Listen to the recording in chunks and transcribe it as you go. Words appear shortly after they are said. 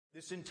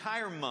This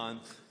entire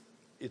month,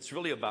 it's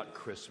really about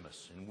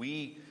Christmas. And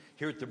we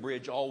here at the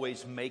Bridge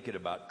always make it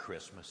about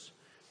Christmas.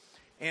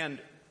 And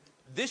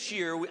this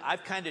year,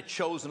 I've kind of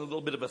chosen a little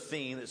bit of a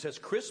theme that says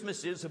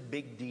Christmas is a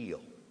big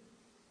deal.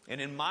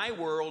 And in my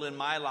world, in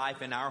my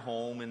life, in our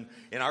home, and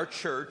in our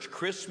church,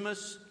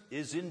 Christmas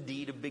is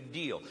indeed a big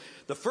deal.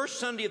 The first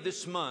Sunday of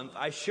this month,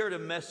 I shared a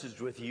message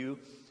with you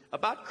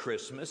about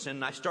Christmas,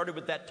 and I started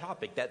with that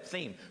topic, that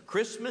theme.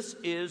 Christmas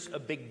is a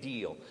big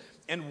deal.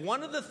 And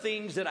one of the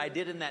things that I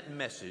did in that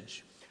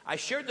message, I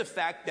shared the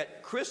fact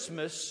that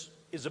Christmas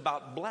is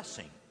about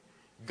blessing.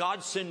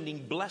 God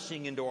sending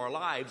blessing into our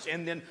lives,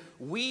 and then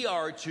we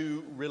are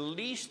to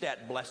release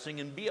that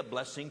blessing and be a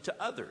blessing to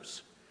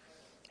others.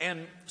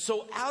 And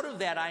so out of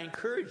that, I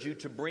encourage you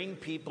to bring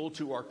people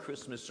to our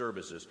Christmas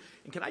services.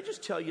 And can I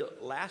just tell you,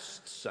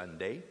 last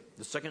Sunday,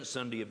 the second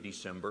Sunday of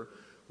December,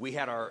 we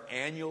had our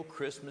annual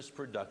Christmas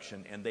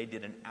production, and they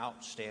did an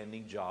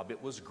outstanding job.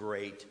 It was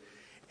great.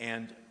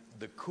 And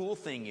the cool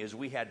thing is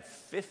we had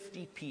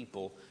 50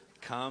 people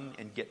come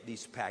and get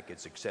these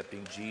packets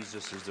accepting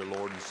Jesus as their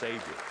Lord and Savior.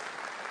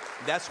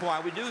 That's why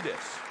we do this.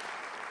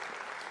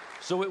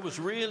 So it was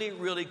really,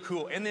 really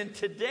cool. And then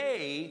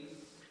today,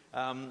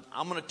 I'm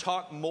going to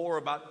talk more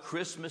about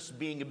Christmas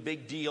being a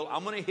big deal.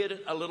 I'm going to hit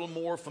it a little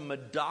more from a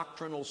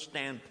doctrinal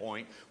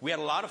standpoint. We had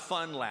a lot of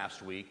fun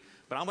last week,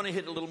 but I'm going to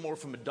hit it a little more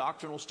from a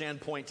doctrinal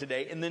standpoint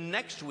today. And then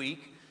next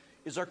week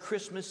is our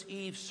Christmas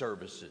Eve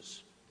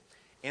services.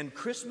 And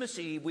Christmas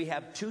Eve, we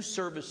have two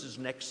services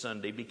next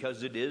Sunday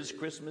because it is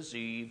Christmas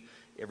Eve.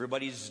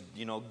 Everybody's,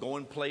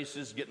 going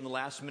places, getting the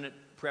last minute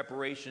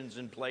preparations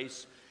in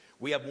place.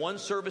 We have one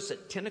service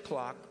at 10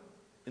 o'clock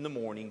in the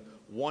morning,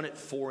 one at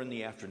 4 in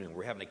the afternoon.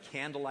 We're having a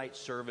candlelight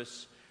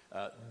service.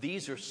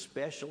 These are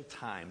special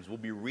times. We'll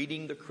be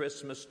reading the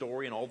Christmas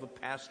story, and all the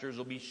pastors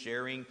will be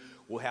sharing.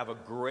 We'll have a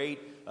great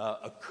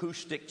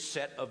acoustic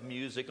set of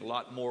music, a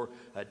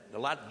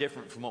lot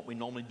different from what we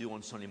normally do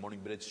on Sunday morning,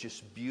 but it's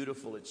just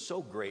beautiful. It's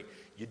so great.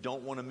 You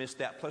don't want to miss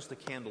that, plus the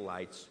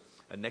candlelights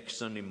next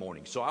Sunday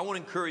morning. So I want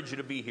to encourage you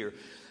to be here.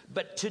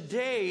 But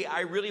today,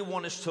 I really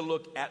want us to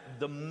look at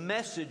the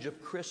message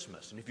of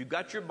Christmas. And if you've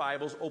got your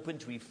Bibles, open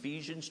to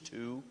Ephesians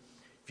 2.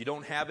 If you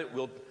don't have it,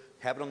 we'll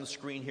have it on the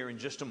screen here in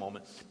just a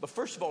moment. But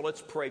first of all,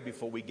 let's pray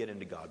before we get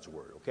into God's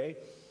Word, okay?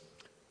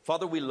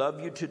 Father, we love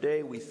you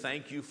today. We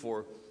thank you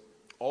for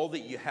all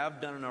that you have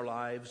done in our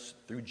lives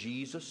through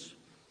Jesus.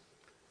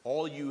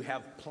 All you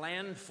have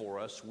planned for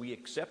us, we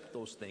accept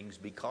those things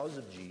because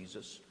of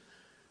Jesus.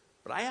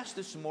 But I ask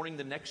this morning,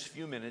 the next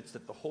few minutes,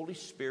 that the Holy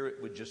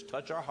Spirit would just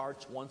touch our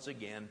hearts once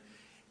again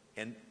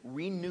and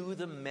renew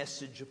the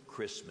message of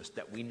Christmas,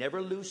 that we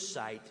never lose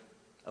sight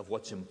of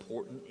what's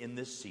important in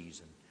this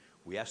season.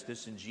 We ask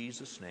this in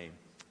Jesus' name.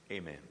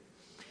 Amen.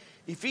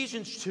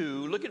 Ephesians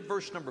 2, look at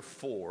verse number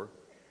 4.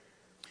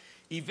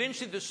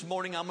 Eventually this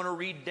morning I'm going to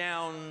read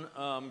down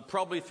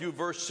probably through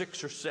verse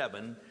 6 or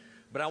 7.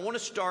 But I want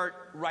to start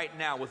right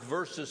now with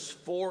verses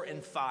 4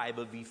 and 5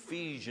 of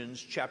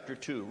Ephesians chapter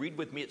 2. Read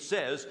with me. It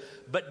says,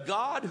 "But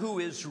God, who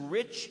is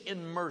rich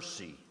in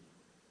mercy,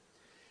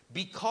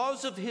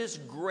 because of his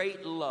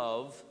great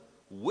love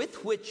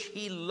with which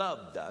he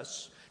loved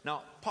us."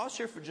 Now, pause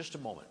here for just a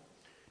moment.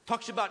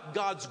 Talks about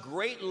God's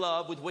great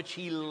love with which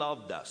he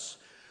loved us.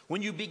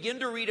 When you begin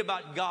to read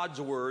about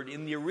God's word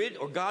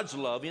or God's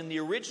love in the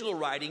original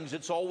writings,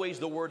 it's always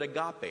the word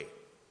agape.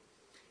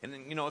 And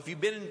if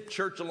you've been in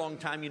church a long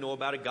time, you know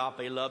about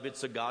agape love.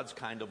 It's a God's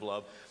kind of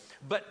love.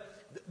 But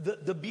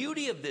the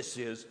beauty of this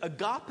is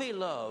agape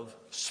love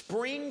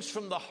springs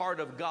from the heart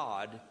of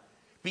God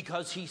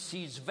because he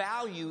sees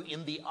value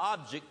in the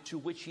object to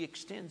which he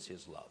extends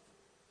his love.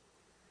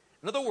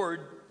 In other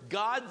words,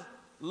 God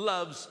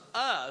loves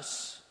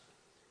us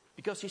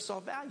because he saw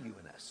value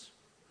in us.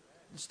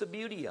 It's the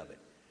beauty of it.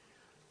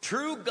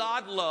 True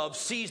God love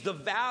sees the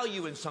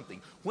value in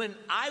something. When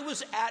I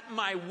was at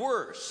my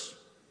worst,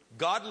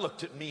 God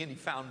looked at me and he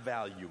found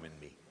value in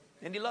me.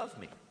 And he loved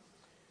me.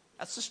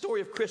 That's the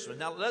story of Christmas.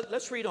 Now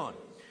let's read on.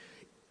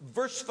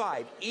 Verse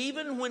 5.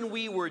 "Even when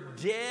we were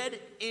dead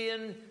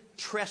in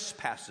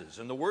trespasses."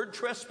 And the word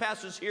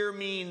trespasses here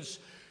means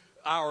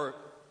our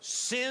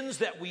sins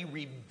that we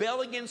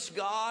rebel against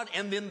God,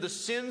 and then the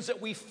sins that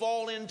we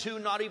fall into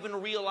not even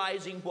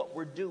realizing what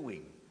we're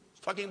doing. It's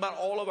talking about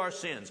all of our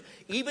sins.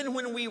 "Even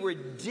when we were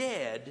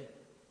dead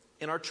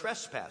in our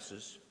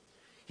trespasses,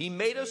 he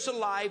made us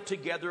alive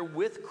together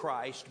with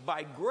Christ.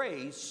 By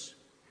grace,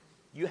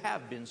 you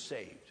have been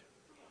saved."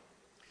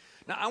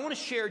 Now, I want to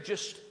share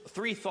just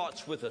 3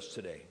 thoughts with us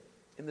today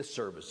in this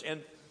service.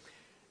 And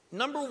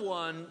number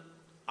one,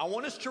 I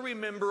want us to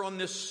remember on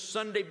this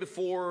Sunday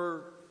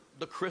before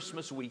the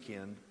Christmas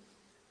weekend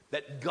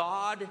that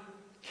God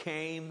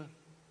came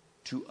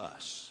to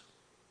us.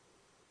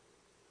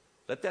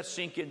 Let that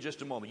sink in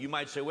just a moment. You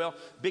might say, well,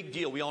 big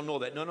deal. We all know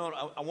that. No,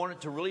 I want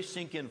it to really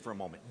sink in for a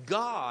moment.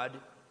 God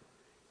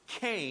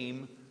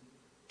came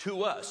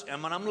to us. And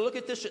I'm going to look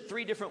at this at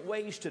 3 different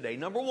ways today.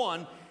 Number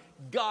one,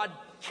 God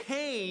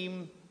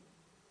came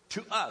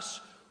to us.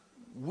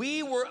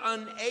 We were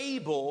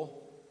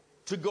unable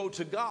to go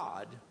to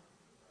God,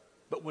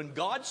 But when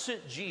God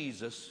sent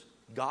Jesus,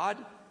 God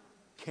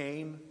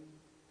came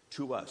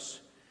to us.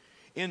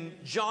 In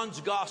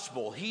John's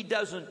gospel, he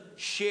doesn't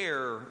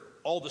share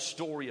all the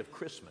story of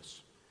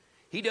Christmas.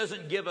 He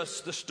doesn't give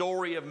us the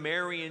story of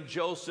Mary and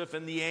Joseph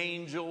and the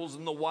angels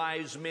and the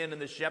wise men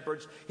and the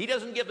shepherds. He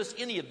doesn't give us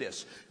any of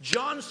this.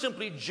 John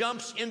simply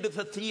jumps into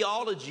the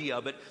theology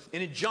of it.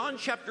 And in John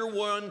chapter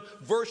 1,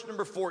 verse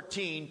number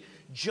 14,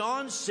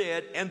 John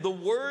said, "And the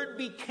Word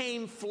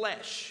became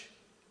flesh."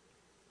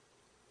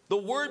 The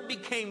Word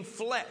became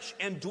flesh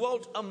and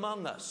dwelt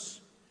among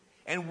us.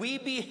 And we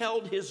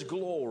beheld His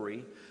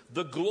glory,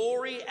 the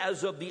glory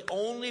as of the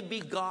only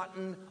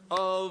begotten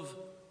of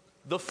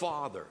the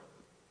Father.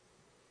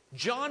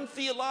 John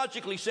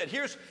theologically said,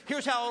 here's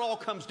how it all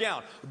comes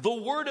down. The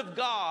Word of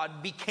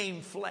God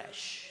became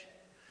flesh.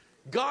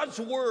 God's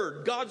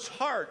Word, God's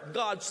heart,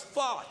 God's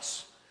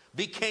thoughts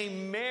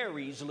became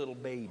Mary's little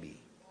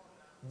baby.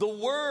 The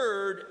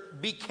Word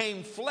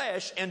became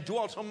flesh and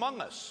dwelt among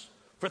us.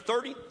 For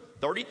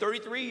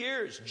 33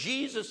 years,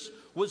 Jesus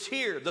was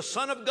here, the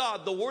Son of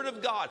God, the Word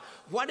of God.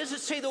 Why does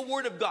it say the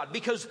Word of God?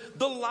 Because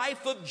the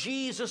life of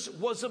Jesus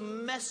was a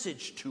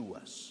message to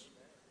us.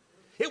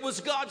 It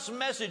was God's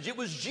message. It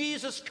was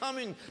Jesus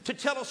coming to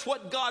tell us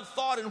what God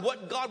thought and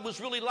what God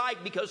was really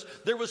like, because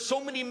there was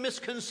so many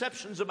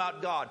misconceptions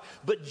about God.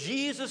 But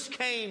Jesus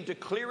came to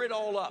clear it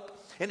all up.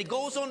 And he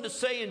goes on to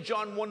say in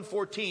John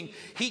 1:14,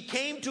 He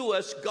came to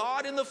us,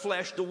 God in the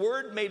flesh, the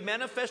Word made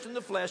manifest in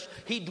the flesh.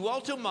 He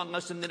dwelt among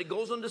us. And then it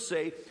goes on to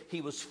say,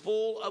 He was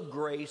full of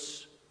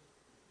grace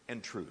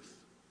and truth.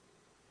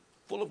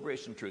 Full of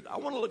grace and truth. I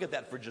want to look at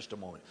that for just a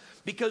moment.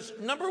 Because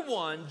number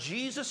one,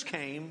 Jesus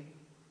came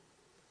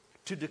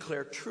to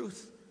declare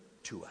truth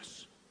to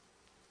us.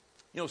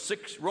 You know,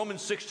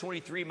 Romans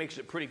 6:23 makes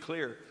it pretty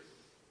clear.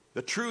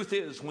 The truth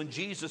is, when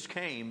Jesus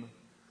came,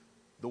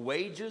 the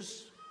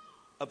wages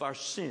of our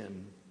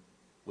sin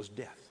was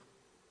death.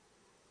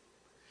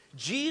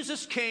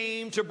 Jesus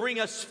came to bring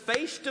us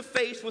face to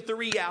face with the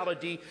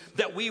reality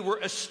that we were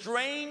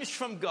estranged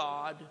from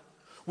God.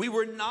 We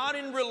were not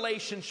in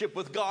relationship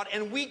with God,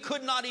 and we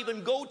could not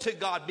even go to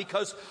God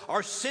because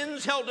our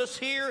sins held us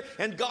here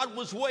and God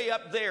was way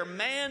up there.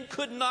 Man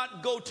could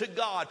not go to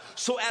God.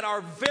 So at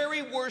our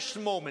very worst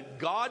moment,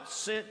 God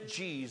sent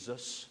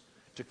Jesus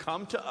to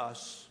come to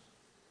us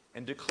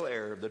and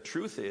declare, the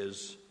truth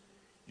is,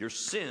 your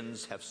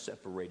sins have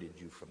separated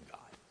you from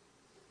God.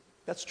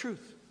 That's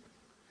truth.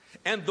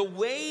 And the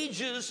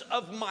wages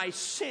of my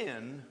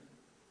sin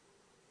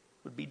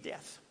would be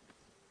death.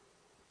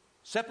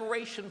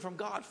 Separation from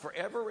God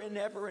forever and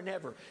ever and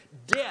ever.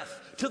 Death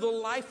to the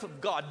life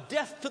of God.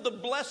 Death to the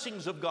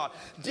blessings of God.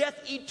 Death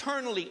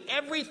eternally.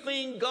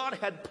 Everything God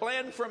had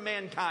planned for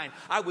mankind.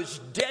 I was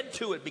dead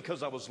to it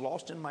because I was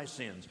lost in my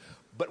sins.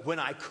 But when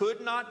I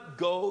could not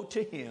go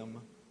to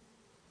Him,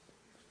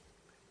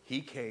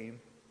 He came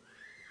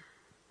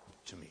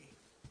to me.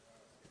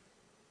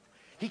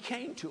 He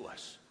came to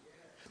us.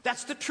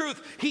 That's the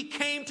truth. He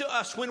came to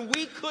us. When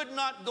we could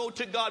not go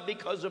to God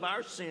because of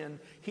our sin,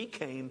 He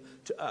came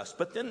to us.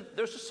 But then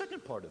there's a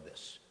second part of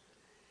this.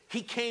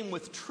 He came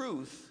with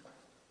truth,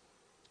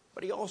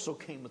 but He also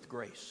came with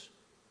grace.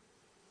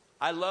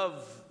 I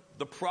love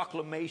the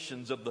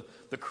proclamations of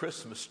the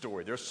Christmas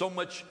story. There's so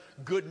much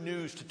good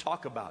news to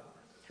talk about.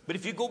 But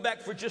if you go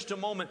back for just a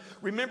moment,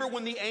 remember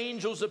when the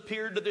angels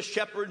appeared to the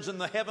shepherds and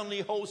the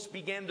heavenly hosts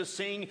began to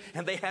sing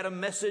and they had a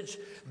message?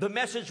 The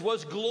message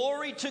was,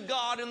 glory to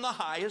God in the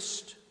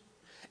highest,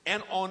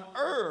 and on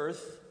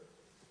earth,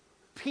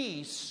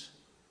 peace,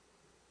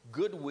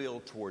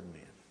 goodwill toward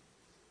men.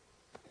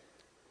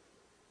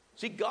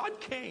 See,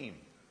 God came.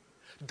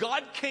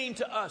 God came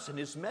to us, and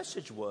His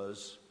message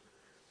was,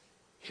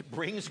 it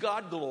brings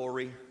God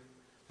glory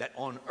that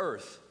on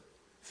earth,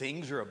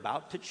 things are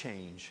about to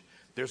change.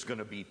 There's going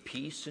to be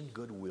peace and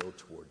goodwill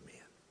toward men.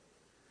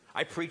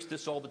 I preach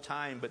this all the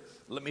time, but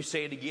let me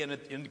say it again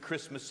in the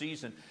Christmas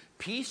season.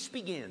 Peace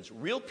begins,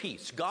 real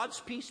peace, God's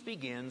peace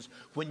begins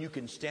when you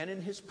can stand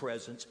in His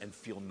presence and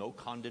feel no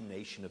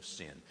condemnation of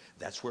sin.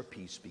 That's where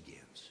peace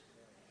begins.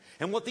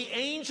 And what the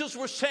angels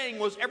were saying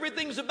was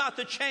everything's about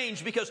to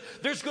change because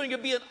there's going to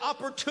be an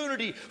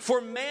opportunity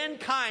for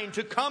mankind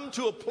to come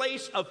to a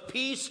place of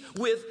peace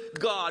with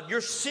God.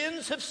 Your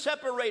sins have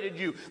separated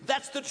you.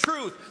 That's the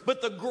truth.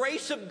 But the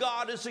grace of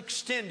God is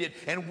extended,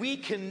 and we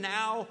can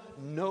now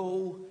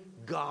know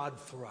God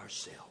for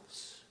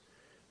ourselves.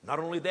 Not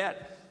only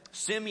that,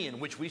 Simeon,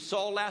 which we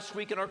saw last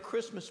week in our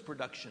Christmas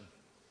production,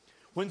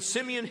 when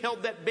Simeon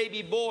held that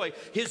baby boy,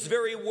 his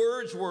very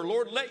words were,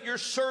 Lord, let your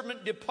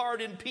servant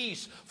depart in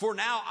peace, for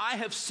now I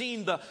have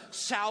seen the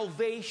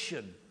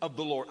salvation of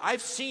the Lord.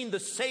 I've seen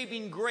the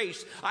saving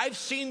grace. I've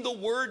seen the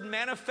Word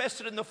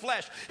manifested in the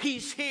flesh.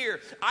 He's here.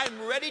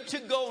 I'm ready to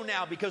go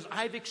now because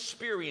I've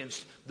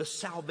experienced the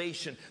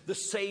salvation, the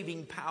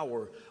saving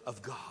power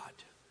of God.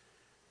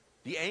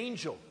 The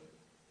angel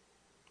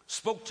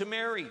spoke to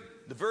Mary.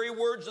 The very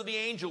words of the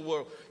angel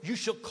were, you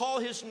shall call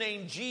His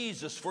name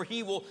Jesus, for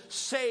He will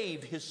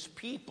save His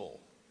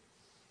people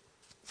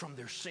from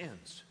their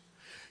sins.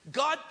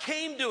 God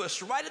came to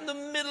us right in the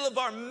middle of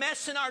our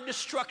mess and our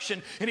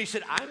destruction. And he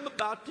said, I'm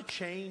about to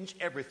change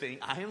everything.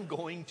 I am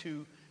going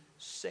to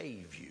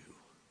save you.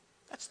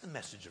 That's the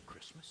message of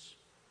Christmas.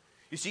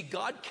 You see,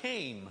 God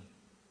came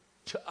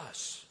to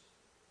us.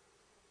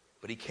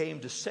 But he came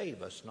to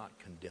save us, not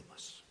condemn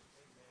us.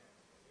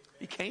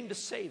 He came to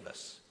save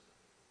us,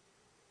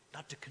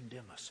 not to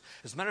condemn us.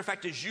 As a matter of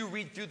fact, as you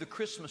read through the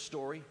Christmas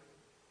story,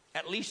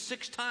 at least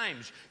 6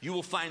 times you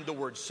will find the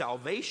word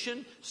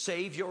salvation,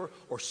 Savior,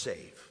 or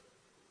save.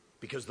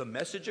 Because the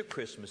message of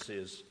Christmas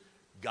is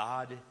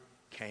God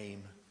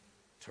came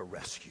to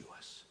rescue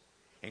us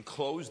and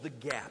close the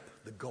gap,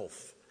 the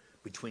gulf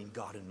between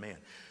God and man.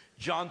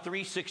 John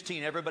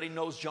 3:16, everybody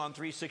knows John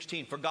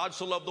 3:16. For God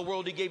so loved the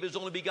world, he gave his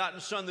only begotten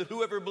Son, that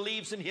whoever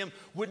believes in him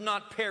would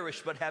not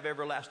perish but have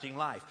everlasting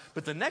life.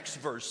 But the next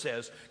verse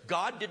says,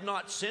 God did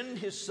not send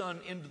his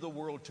Son into the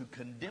world to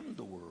condemn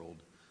the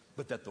world,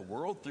 but that the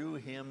world through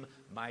him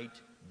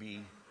might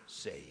be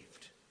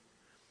saved.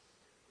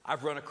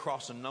 I've run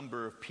across a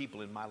number of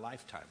people in my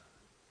lifetime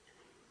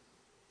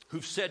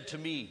who've said to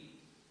me,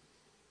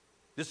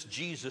 this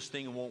Jesus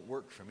thing won't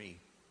work for me.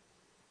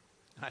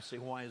 And I say,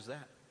 why is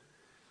that?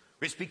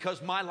 It's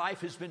because my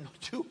life has been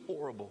too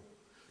horrible,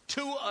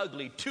 too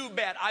ugly, too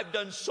bad. I've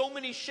done so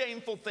many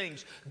shameful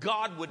things.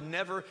 God would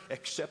never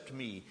accept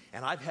me.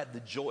 And I've had the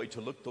joy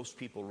to look those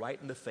people right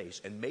in the face.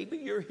 And maybe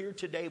you're here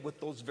today with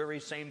those very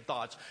same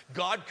thoughts.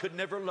 God could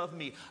never love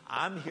me.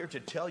 I'm here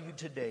to tell you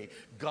today,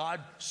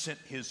 God sent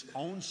his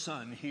own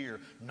Son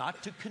here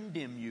not to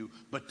condemn you,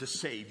 but to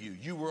save you.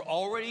 You were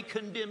already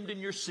condemned in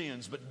your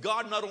sins, but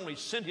God not only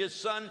sent his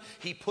Son,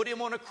 he put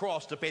him on a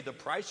cross to pay the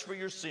price for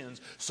your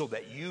sins so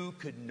that you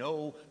could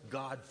know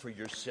God for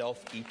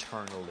yourself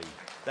eternally.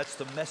 That's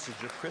the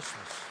message of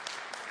Christmas.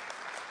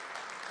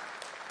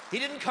 He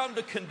didn't come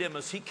to condemn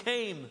us. He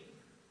came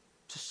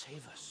to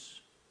save us.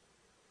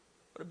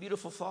 What a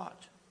beautiful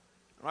thought.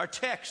 And our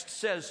text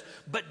says,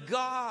 but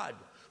God,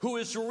 who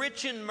is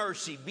rich in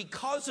mercy,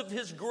 because of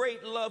his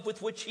great love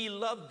with which he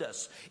loved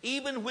us,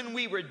 even when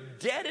we were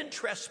dead in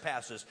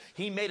trespasses,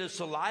 he made us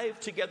alive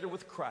together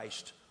with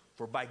Christ.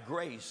 For by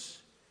grace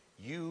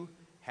you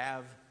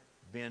have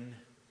been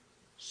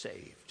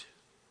saved.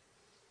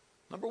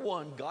 Number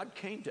one, God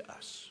came to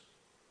us,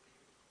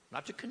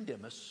 not to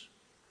condemn us,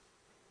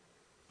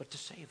 but to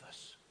save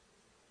us.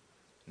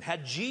 And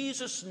had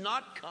Jesus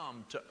not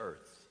come to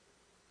earth,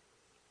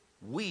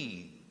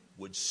 we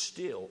would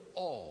still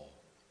all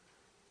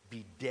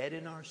be dead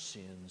in our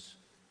sins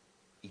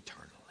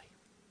eternally.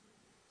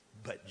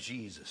 But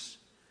Jesus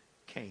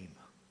came.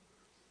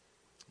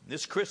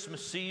 This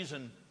Christmas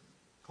season,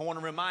 I want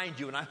to remind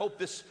you, and I hope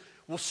this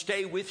will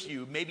stay with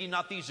you. Maybe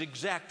not these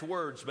exact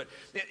words, but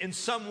in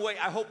some way,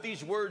 I hope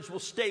these words will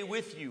stay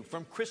with you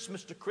from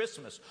Christmas to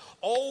Christmas.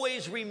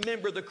 Always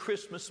remember the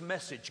Christmas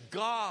message.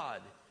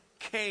 God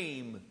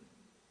came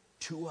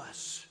to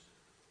us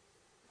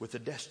with a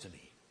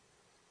destiny,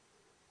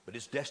 but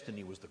his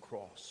destiny was the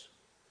cross.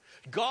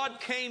 God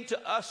came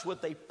to us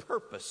with a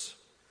purpose,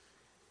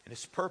 and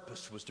his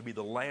purpose was to be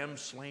the lamb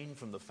slain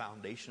from the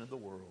foundation of the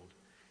world.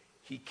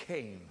 He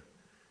came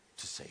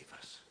to save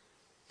us.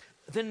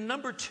 Then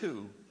number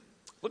 2,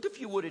 look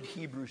if you would at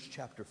Hebrews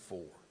chapter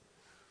 4.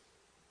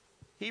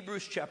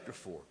 Hebrews chapter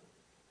 4.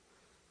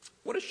 I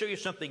want to show you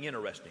something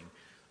interesting.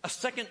 A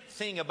second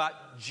thing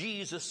about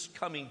Jesus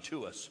coming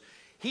to us.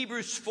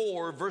 Hebrews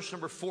 4, verse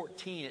number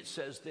 14, it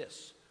says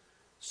this.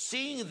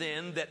 Seeing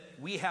then that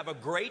we have a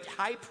great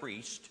high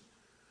priest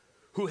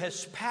who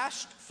has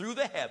passed through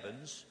the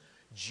heavens,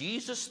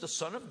 Jesus the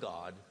Son of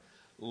God,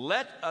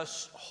 let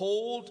us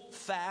hold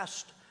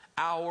fast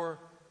our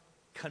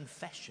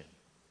confession.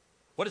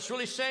 What it's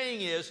really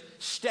saying is,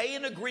 stay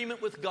in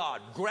agreement with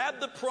God. Grab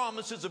the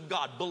promises of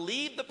God.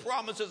 Believe the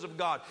promises of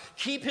God.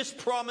 Keep his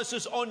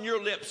promises on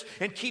your lips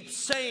and keep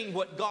saying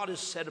what God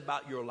has said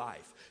about your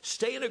life.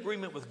 Stay in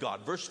agreement with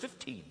God. Verse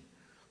 15.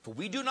 For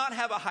we do not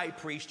have a high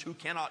priest who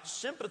cannot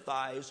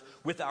sympathize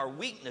with our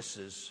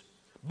weaknesses,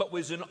 but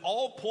was in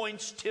all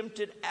points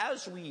tempted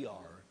as we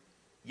are,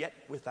 yet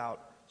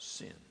without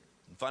sin.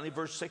 And finally,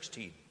 verse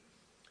 16.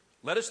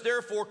 Let us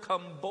therefore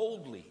come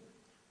boldly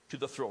to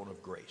the throne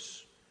of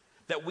grace,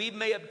 that we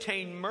may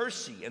obtain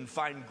mercy and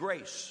find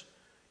grace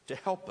to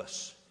help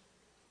us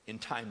in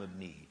time of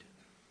need.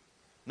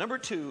 Number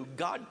 2,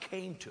 God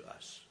came to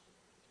us,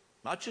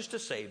 not just to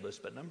save us,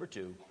 but number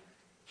 2,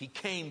 he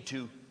came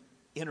to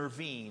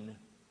intervene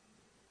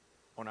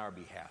on our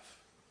behalf.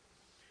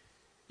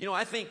 You know,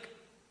 I think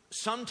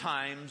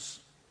sometimes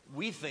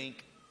we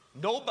think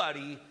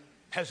nobody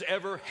has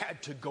ever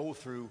had to go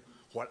through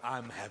what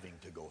I'm having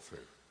to go through.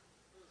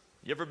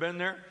 You ever been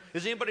there?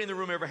 Does anybody in the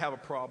room ever have a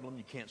problem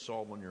you can't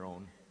solve on your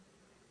own?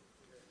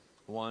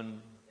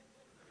 1,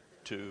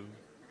 2,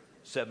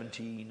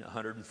 17,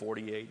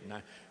 148,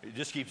 9. It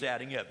just keeps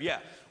adding up. Yeah,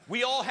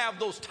 we all have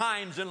those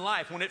times in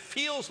life when it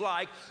feels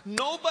like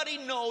nobody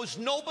knows,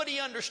 nobody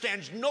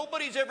understands,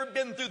 nobody's ever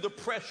been through the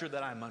pressure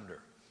that I'm under.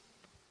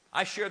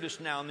 I share this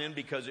now and then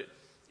because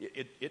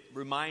it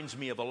reminds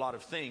me of a lot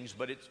of things,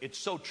 but it's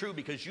so true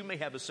because you may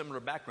have a similar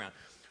background.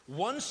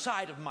 one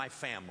side of my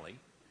family,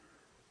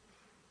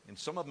 and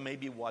some of them may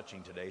be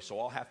watching today, so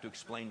I'll have to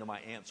explain to my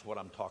aunts what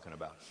I'm talking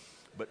about.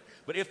 But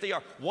if they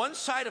are one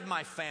side of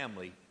my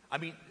family, I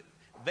mean,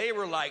 they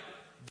were like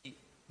the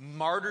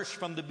martyrs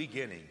from the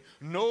beginning.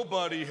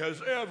 Nobody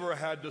has ever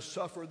had to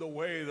suffer the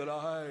way that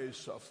I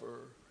suffer.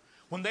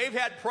 When they've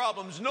had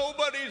problems,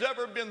 nobody's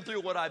ever been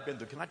through what I've been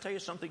through. Can I tell you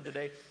something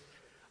today?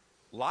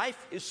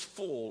 Life is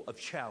full of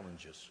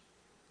challenges.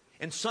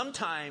 And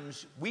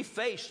sometimes we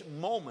face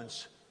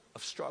moments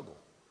of struggle.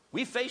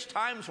 We face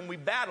times when we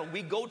battle.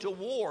 We go to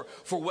war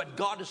for what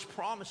God has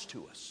promised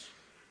to us.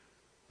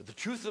 But the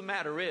truth of the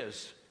matter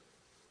is,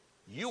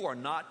 you are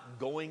not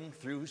going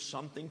through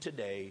something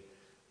today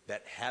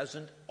that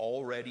hasn't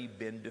already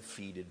been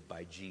defeated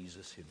by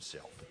Jesus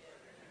himself.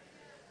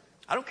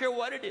 I don't care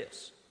what it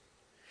is.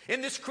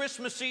 In this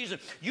Christmas season,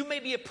 you may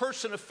be a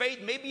person of faith.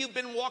 Maybe you've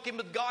been walking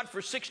with God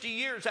for 60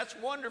 years. That's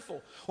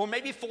wonderful. Or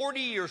maybe 40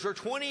 years or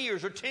 20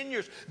 years or 10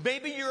 years.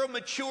 Maybe you're a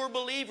mature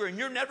believer and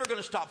you're never going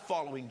to stop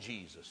following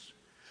Jesus.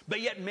 But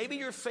yet maybe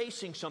you're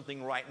facing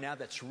something right now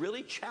that's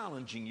really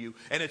challenging you,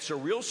 and it's a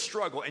real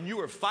struggle, and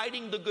you are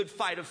fighting the good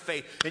fight of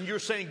faith, and you're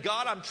saying,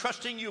 God, I'm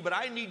trusting you, but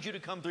I need you to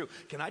come through.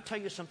 Can I tell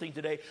you something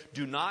today?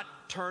 Do not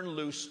turn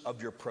loose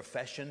of your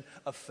profession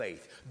of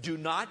faith. Do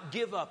not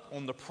give up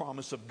on the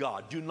promise of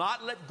God. Do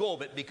not let go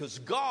of it, because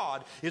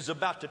God is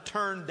about to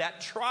turn that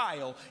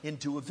trial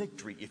into a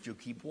victory if you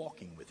keep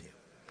walking with him.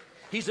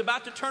 He's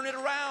about to turn it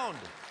around.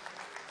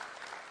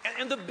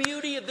 And the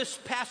beauty of this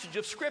passage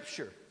of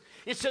Scripture,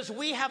 it says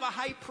we have a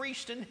high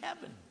priest in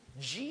heaven,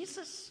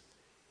 Jesus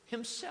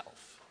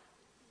himself.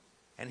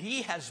 And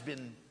he has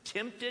been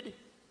tempted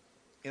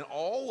in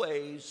all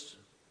ways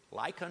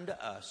like unto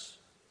us,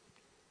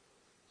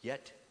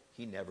 yet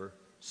he never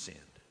sinned.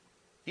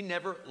 He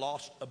never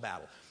lost a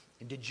battle.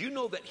 And did you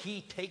know that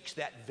he takes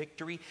that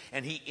victory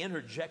and he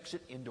interjects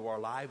it into our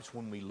lives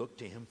when we look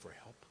to him for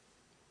help?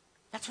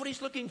 That's what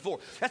he's looking for.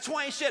 That's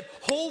why he said,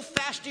 hold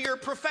fast to your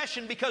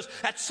profession, because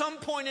at some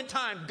point in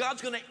time,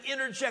 God's going to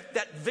interject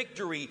that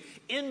victory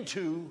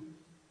into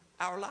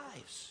our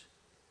lives.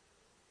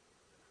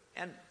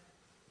 And,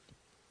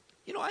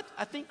 you know,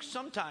 I think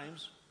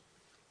sometimes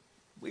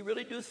we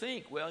really do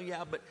think, well,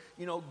 yeah, but,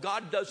 you know,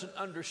 God doesn't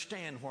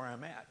understand where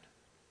I'm at.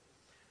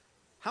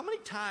 How many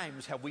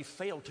times have we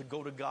failed to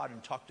go to God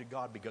and talk to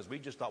God because we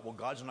just thought, well,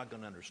 God's not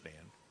going to understand.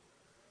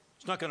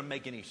 It's not going to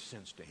make any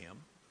sense to him.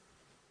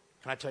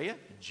 Can I tell you,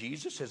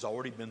 Jesus has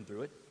already been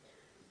through it,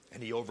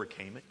 and he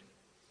overcame it.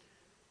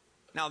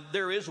 Now,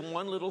 there is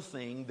one little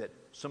thing that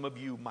some of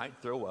you might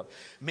throw up.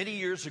 Many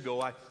years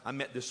ago, I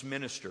met this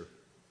minister,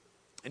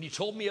 and he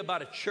told me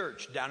about a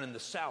church down in the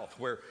South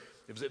where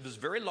it was a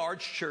very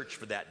large church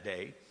for that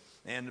day,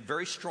 and a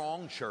very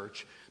strong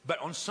church. But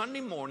on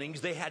Sunday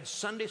mornings, they had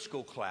Sunday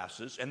school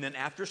classes, and then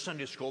after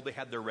Sunday school, they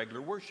had their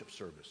regular worship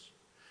service.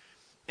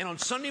 And on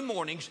Sunday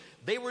mornings,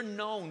 they were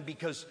known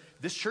because,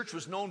 this church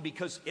was known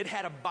because it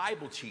had a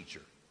Bible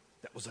teacher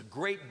that was a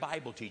great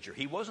Bible teacher.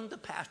 He wasn't the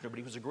pastor, but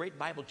he was a great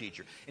Bible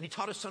teacher. And he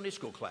taught a Sunday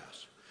school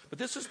class. But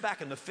this is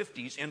back in the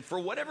 50s, and for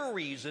whatever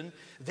reason,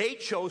 they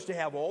chose to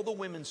have all the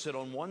women sit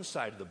on one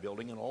side of the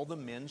building and all the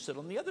men sit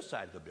on the other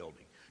side of the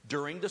building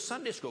during the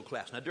Sunday school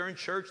class. Now, during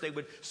church, they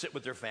would sit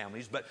with their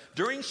families, but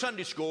during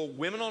Sunday school,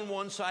 women on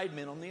one side,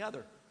 men on the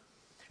other.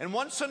 And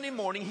one Sunday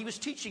morning, he was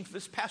teaching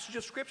this passage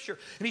of Scripture.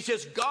 And he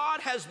says, God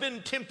has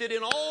been tempted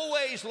in all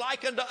ways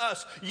like unto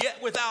us,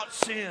 yet without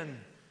sin. And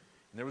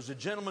there was a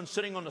gentleman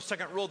sitting on the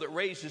second row that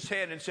raised his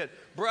hand and said,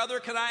 brother,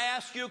 can I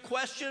ask you a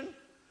question?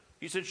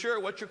 He said, sure,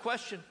 what's your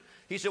question?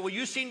 He said, well,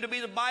 you seem to be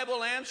the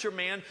Bible answer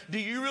man. Do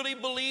you really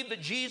believe that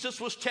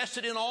Jesus was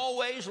tested in all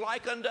ways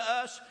like unto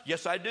us?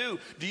 Yes, I do.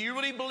 Do you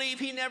really believe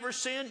he never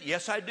sinned?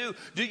 Yes, I do.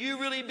 Do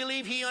you really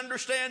believe he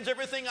understands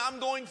everything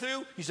I'm going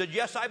through? He said,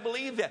 yes, I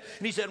believe that.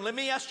 And he said, let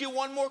me ask you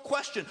one more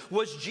question.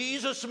 Was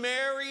Jesus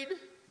married?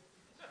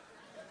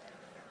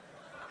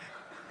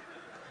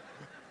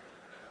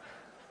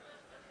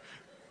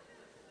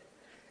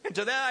 And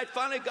to that, I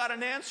finally got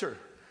an answer.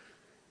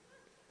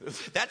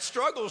 That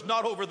struggle's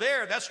not over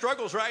there. That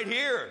struggle's right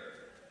here.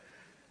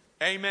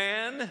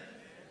 Amen.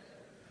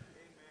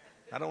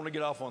 I don't want to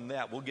get off on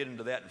that. We'll get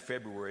into that in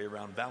February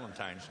around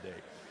Valentine's Day.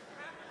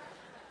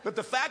 But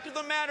the fact of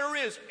the matter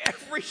is,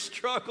 every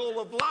struggle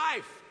of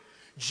life,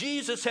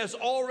 Jesus has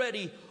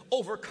already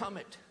overcome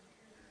it.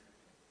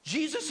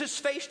 Jesus has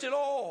faced it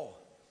all.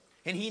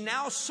 And he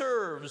now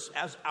serves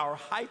as our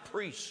high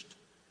priest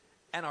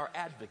and our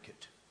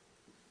advocate.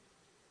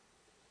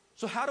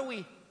 So how do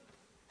we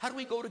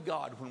go to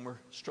God when we're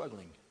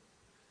struggling?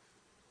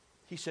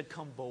 He said,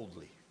 come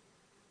boldly.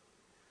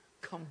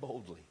 Come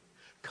boldly.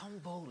 Come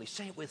boldly.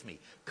 Say it with me.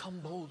 Come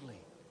boldly.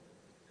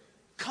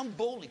 Come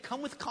boldly.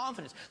 Come with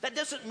confidence. That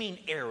doesn't mean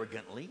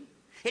arrogantly.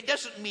 It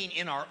doesn't mean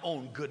in our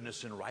own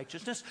goodness and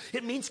righteousness.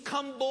 It means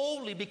come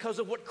boldly because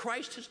of what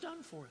Christ has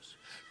done for us.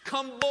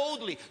 Come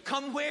boldly.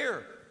 Come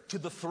where? To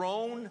the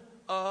throne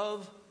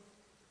of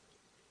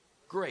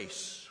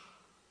grace.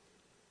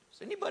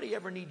 Does anybody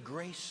ever need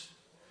grace?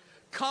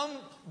 Come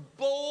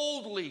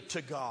boldly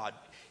to God.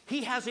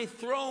 He has a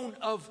throne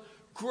of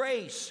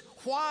grace.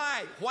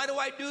 Why? Why do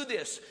I do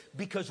this?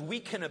 Because we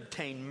can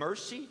obtain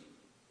mercy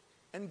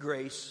and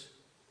grace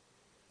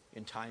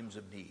in times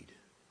of need.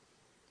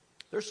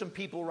 There's some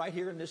people right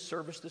here in this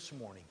service this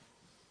morning.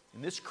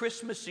 In this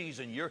Christmas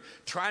season, you're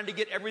trying to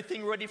get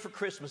everything ready for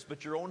Christmas,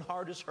 but your own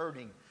heart is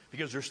hurting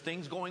because there's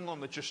things going on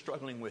that you're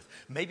struggling with.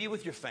 Maybe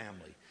with your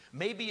family,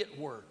 maybe at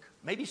work,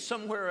 maybe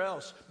somewhere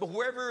else. But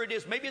wherever it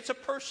is, maybe it's a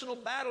personal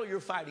battle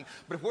you're fighting.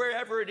 But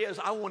wherever it is,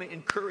 I want to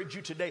encourage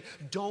you today.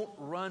 Don't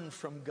run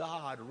from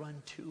God.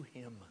 Run to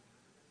Him.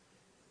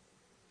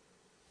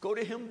 Go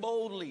to Him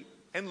boldly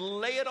and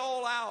lay it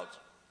all out.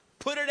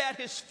 Put it at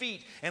His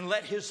feet and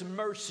let His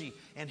mercy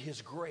and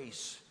His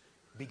grace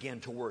begin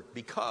to work.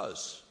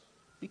 Because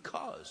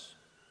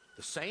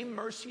the same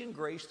mercy and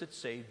grace that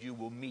saved you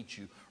will meet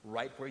you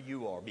right where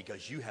you are,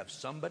 because you have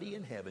somebody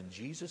in heaven,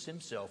 Jesus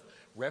Himself,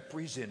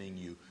 representing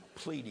you,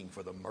 pleading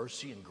for the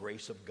mercy and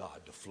grace of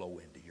God to flow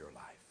into your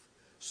life.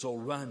 So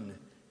run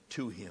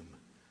to Him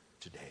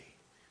today.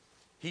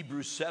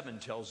 Hebrews 7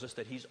 tells us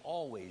that He's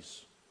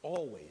always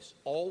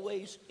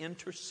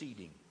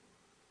interceding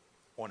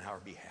on our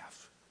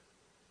behalf.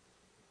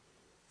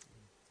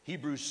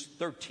 Hebrews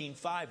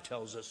 13:5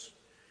 tells us,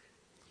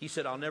 He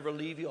said, I'll never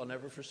leave you, I'll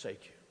never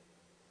forsake you.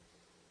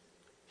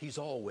 He's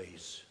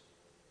always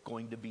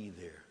going to be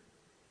there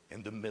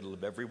in the middle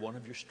of every one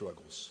of your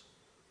struggles.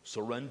 So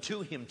run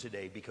to Him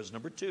today, because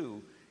number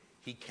 2,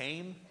 He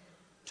came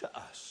to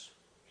us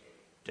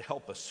to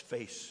help us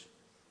face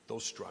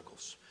those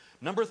struggles.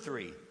 Number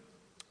 3,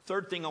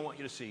 third thing I want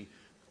you to see,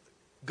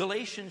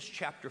 Galatians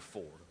chapter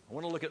 4. I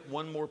want to look at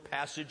one more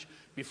passage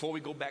before we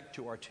go back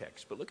to our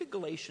text. But look at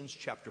Galatians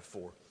chapter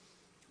 4.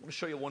 I want to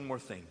show you one more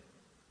thing.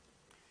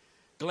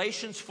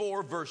 Galatians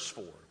 4, verse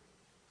 4.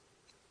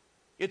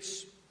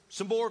 It's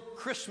some more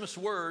Christmas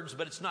words,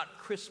 but it's not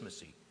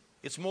Christmassy.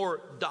 It's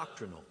more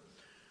doctrinal.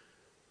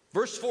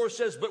 Verse 4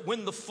 says, but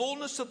when the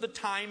fullness of the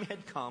time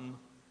had come,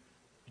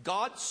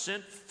 God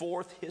sent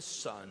forth His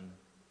Son,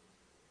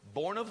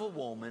 born of a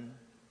woman,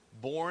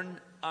 born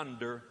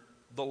under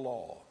the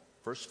law.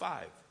 Verse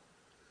 5.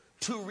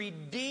 To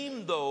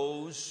redeem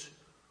those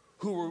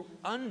who were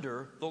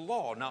under the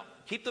law. Now,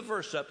 keep the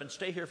verse up and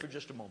stay here for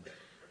just a moment.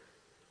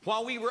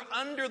 While we were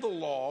under the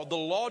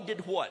law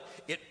did what?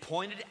 It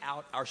pointed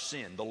out our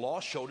sin. The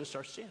law showed us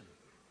our sin.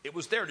 It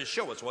was there to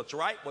show us what's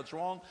right, what's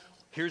wrong.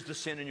 Here's the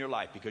sin in your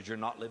life, because you're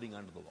not living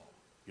under the law.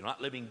 You're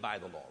not living by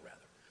the law, rather.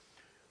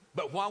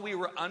 But while we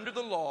were under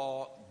the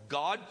law,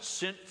 God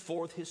sent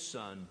forth His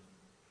Son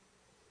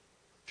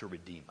to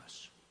redeem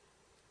us,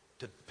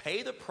 to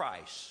pay the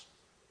price,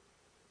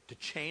 to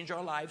change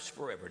our lives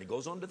forever. And He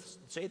goes on to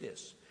say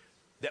this,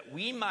 that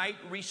we might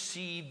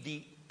receive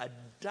the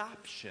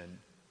adoption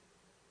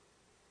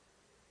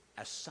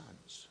as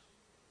sons.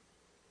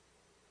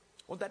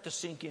 I want that to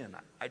sink in.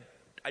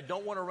 I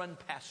don't want to run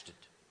past it.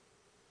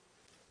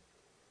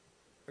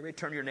 Everybody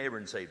turn to your neighbor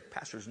and say,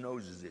 Pastor's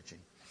nose is itching.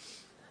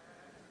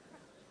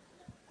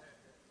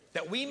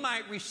 That we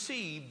might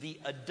receive the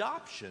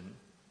adoption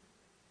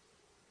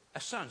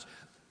as sons.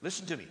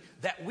 Listen to me.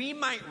 That we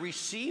might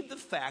receive the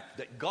fact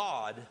that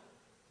God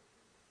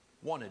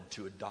wanted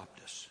to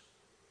adopt us.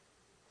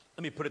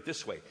 Let me put it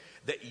this way.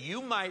 That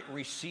you might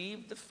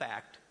receive the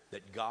fact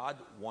that God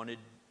wanted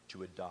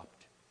to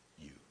adopt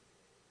you.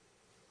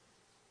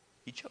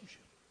 He chose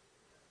you.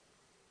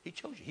 He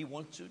chose you. He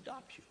wants to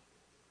adopt you.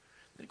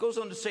 It goes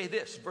on to say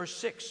this, verse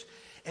 6.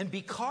 And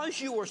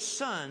because you are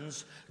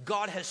sons,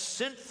 God has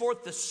sent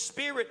forth the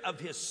Spirit of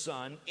His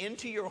Son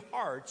into your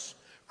hearts,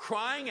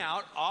 crying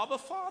out, Abba,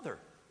 Father.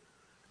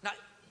 Now,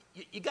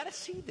 you got to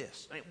see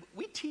this. I mean,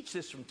 we teach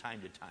this from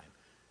time to time.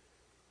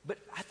 But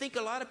I think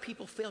a lot of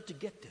people fail to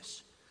get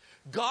this.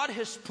 God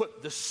has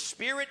put the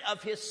Spirit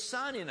of His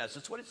Son in us.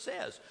 That's what it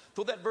says.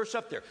 Throw that verse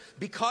up there.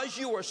 Because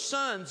you are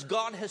sons,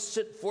 God has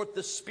sent forth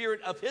the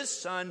Spirit of His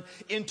Son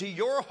into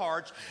your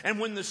hearts. And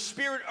when the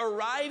Spirit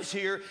arrives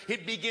here,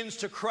 it begins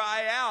to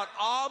cry out,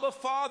 Abba,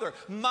 Father,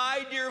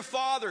 my dear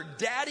Father,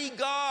 Daddy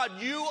God,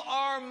 you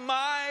are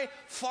my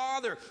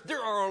Father.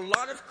 There are a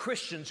lot of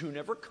Christians who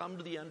never come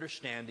to the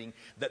understanding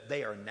that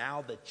they are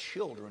now the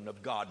children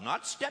of God.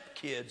 Not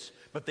stepkids,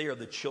 but they are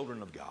the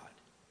children of God.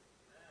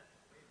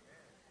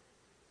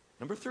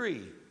 Number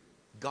 3,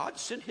 God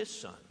sent His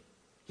Son.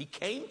 He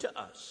came to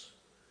us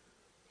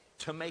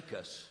to make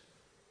us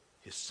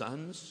His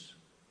sons,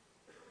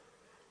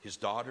 His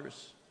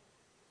daughters,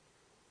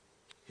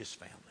 His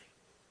family.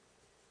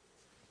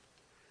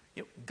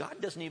 You know, God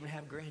doesn't even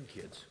have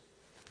grandkids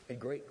and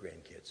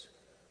great-grandkids.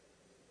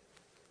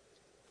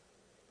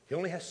 He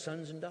only has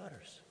sons and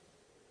daughters.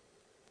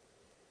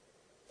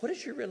 What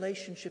is your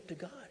relationship to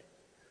God?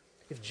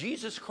 If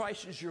Jesus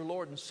Christ is your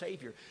Lord and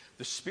Savior,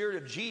 the Spirit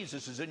of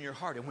Jesus is in your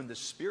heart. And when the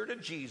Spirit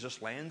of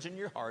Jesus lands in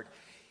your heart,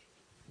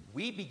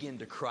 we begin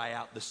to cry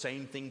out the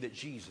same thing that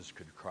Jesus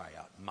could cry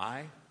out.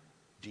 My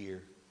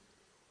dear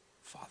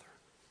Father.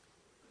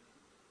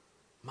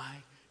 My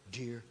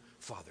dear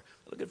Father.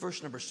 Look at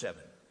verse number 7.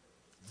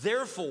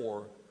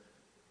 Therefore,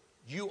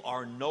 you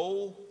are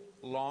no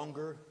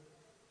longer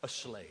a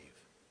slave.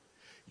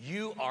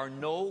 You are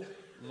no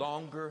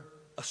longer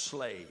a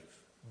slave,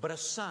 but a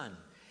son.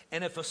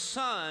 And if a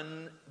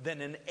son,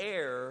 then an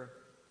heir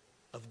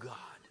of God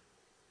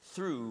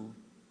through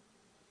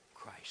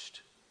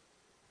Christ.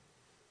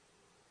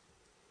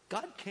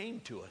 God came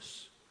to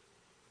us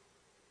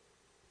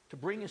to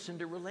bring us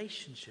into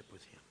relationship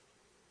with Him.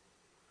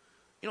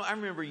 You know, I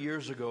remember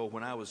years ago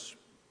when I was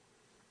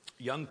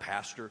a young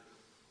pastor,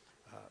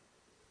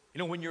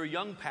 when you're a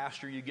young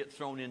pastor, you get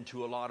thrown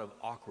into a lot of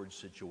awkward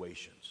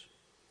situations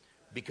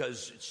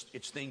because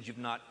it's things you've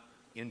not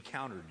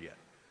encountered yet.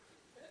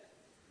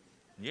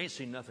 You ain't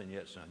seen nothing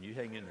yet, son. You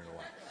hang in there a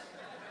while.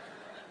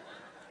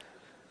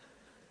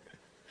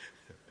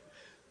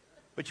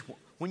 But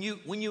when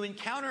you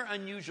encounter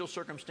unusual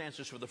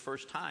circumstances for the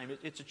first time,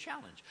 it's a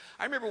challenge.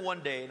 I remember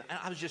one day, and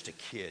I was just a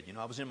kid.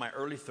 I was in my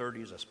early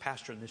 30s. I was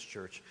pastor in this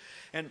church.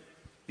 And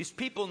these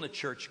people in the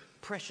church,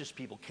 precious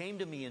people, came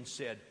to me and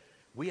said,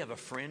 we have a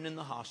friend in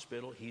the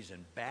hospital. He's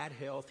in bad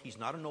health. He's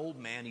not an old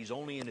man. He's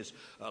only in his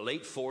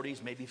late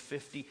 40s, maybe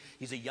 50.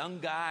 He's a young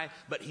guy,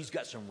 but he's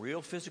got some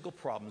real physical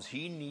problems.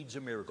 He needs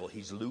a miracle.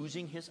 He's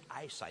losing his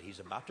eyesight.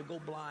 He's about to go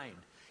blind.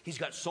 He's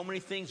got so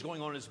many things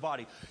going on in his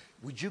body.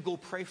 Would you go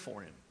pray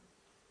for him?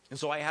 And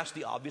so I asked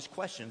the obvious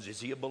questions. Is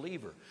he a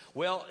believer?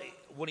 Well,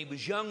 when he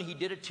was young, he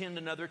did attend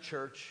another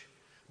church,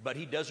 but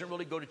he doesn't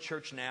really go to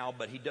church now,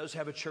 but he does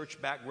have a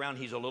church background.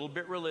 He's a little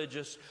bit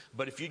religious,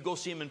 but if you'd go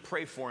see him and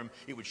pray for him,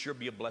 it would sure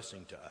be a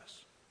blessing to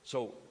us.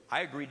 So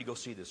I agreed to go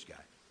see this guy.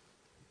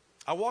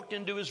 I walked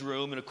into his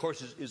room, and of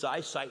course his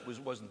eyesight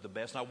wasn't the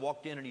best. And I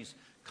walked in, and he's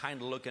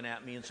kind of looking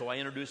at me, and so I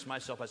introduced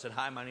myself. I said,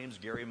 hi, my name's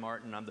Gary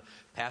Martin. I'm the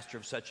pastor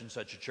of such and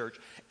such a church.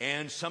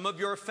 And some of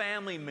your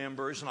family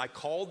members, and I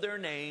called their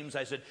names.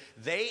 I said,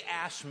 they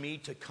asked me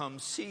to come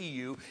see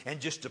you and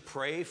just to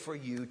pray for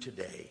you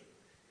today.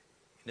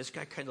 And this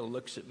guy kind of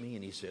looks at me,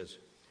 and he says,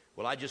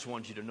 well, I just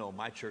want you to know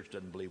my church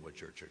doesn't believe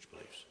what your church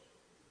believes.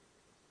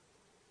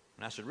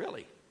 And I said,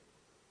 really?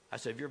 I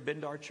said, have you ever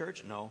been to our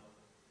church? No.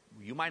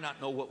 You might not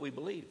know what we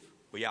believe.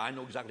 Well, yeah, I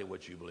know exactly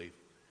what you believe.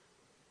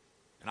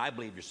 And I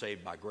believe you're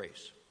saved by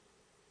grace.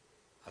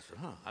 I said,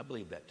 I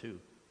believe that too.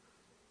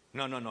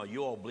 No,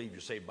 you all believe you're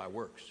saved by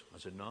works. I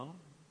said, no,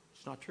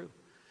 it's not true.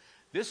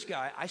 This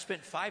guy, I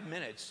spent 5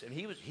 minutes, and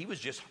he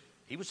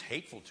was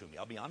hateful to me,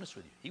 I'll be honest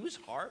with you. He was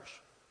harsh,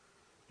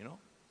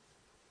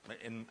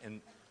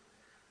 and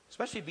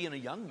especially being a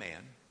young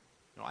man,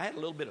 I had a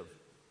little bit of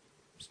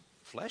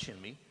flesh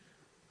in me.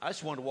 I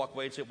just wanted to walk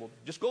away and say, well,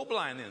 just go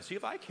blind then, see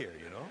if I care,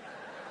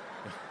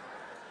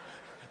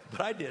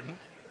 But I didn't.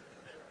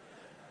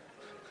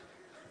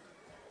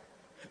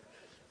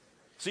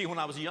 See, when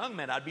I was a young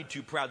man, I'd be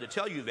too proud to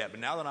tell you that. But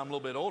now that I'm a little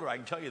bit older, I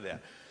can tell you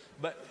that.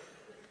 But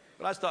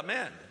I just thought,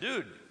 man,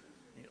 dude,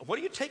 what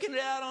are you taking it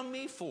out on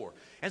me for?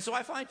 And so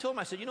I finally told him,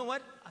 I said, you know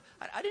what?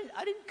 I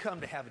didn't come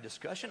to have a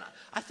discussion.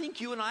 I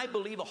think you and I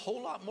believe a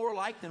whole lot more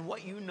alike than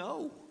what you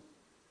know.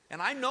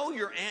 And I know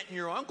your aunt and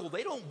your uncle,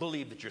 they don't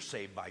believe that you're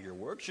saved by your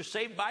works. You're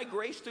saved by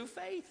grace through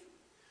faith.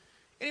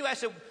 Anyway, I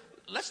said,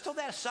 let's throw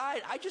that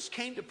aside. I just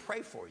came to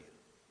pray for you.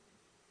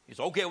 He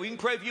said, okay, well, you can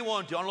pray if you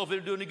want to. I don't know if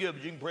it'll do any good,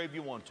 but you can pray if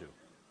you want to.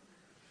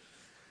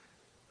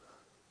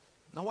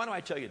 Now, why do I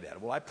tell you that?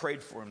 Well, I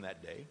prayed for him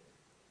that day.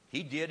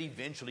 He did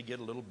eventually get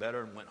a little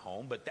better and went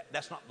home, but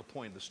that's not the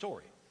point of the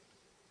story.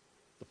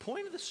 The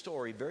point of the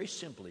story, very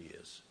simply,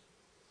 is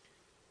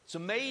it's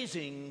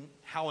amazing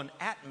how an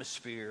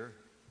atmosphere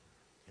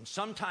and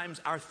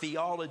sometimes our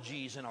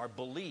theologies and our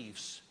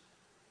beliefs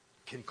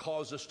can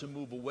cause us to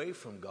move away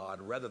from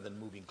God rather than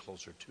moving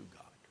closer to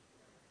God.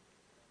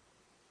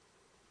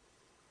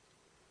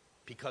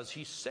 Because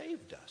He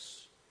saved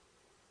us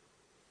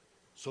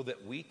so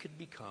that we could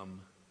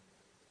become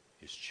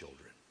His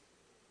children.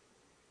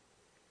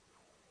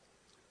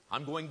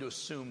 I'm going to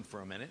assume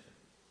for a minute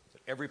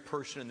that every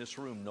person in this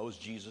room knows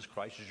Jesus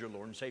Christ as your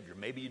Lord and Savior.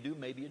 Maybe you do,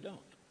 maybe you don't.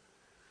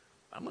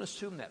 I'm going to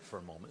assume that for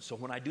a moment. So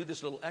when I do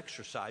this little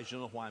exercise, you'll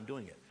know why I'm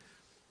doing it.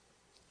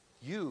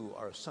 You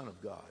are a son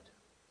of God.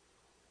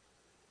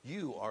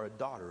 You are a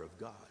daughter of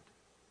God.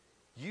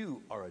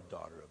 You are a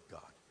daughter of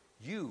God.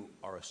 You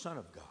are a son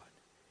of God.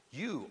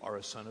 You are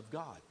a son of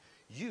God.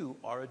 You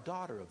are a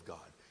daughter of God.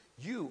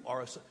 You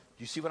are a son.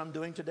 Do you see what I'm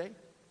doing today?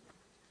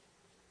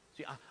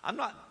 See, I'm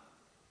not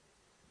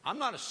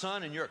a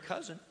son and you're a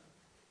cousin.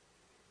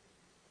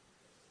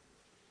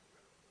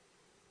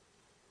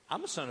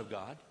 I'm a son of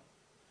God.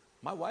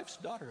 My wife's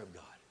a daughter of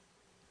God.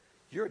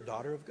 You're a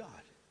daughter of God.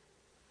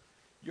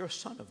 You're a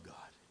son of God.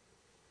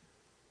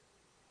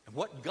 And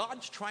what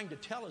God's trying to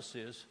tell us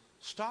is,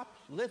 stop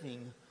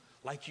living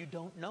like you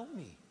don't know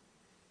me.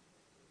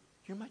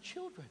 You're my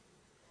children.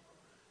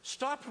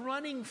 Stop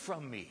running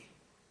from me.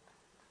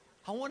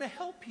 I want to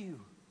help you.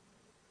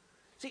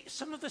 See,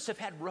 some of us have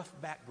had rough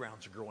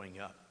backgrounds growing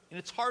up, and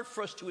it's hard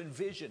for us to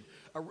envision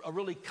a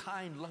really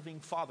kind,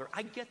 loving father.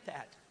 I get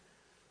that.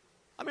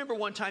 I remember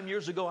one time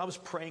years ago, I was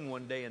praying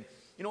one day, and,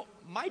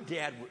 my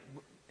dad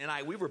and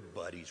I, we were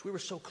buddies. We were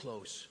so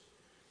close.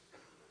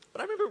 But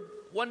I remember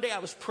one day I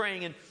was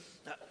praying, and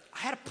I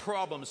had a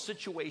problem, a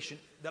situation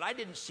that I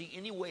didn't see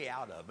any way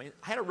out of. I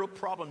had a real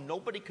problem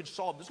nobody could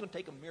solve. This is going to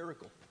take a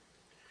miracle.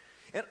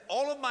 And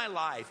all of my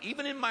life,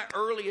 even in my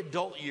early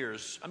adult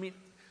years, I mean,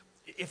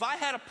 if I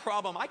had a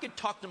problem, I could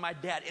talk to my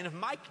dad. And if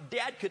my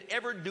dad could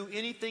ever do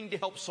anything to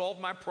help solve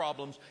my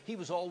problems, he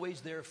was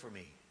always there for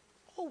me.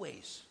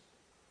 Always.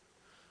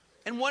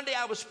 And one day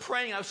I was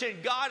praying. I was saying,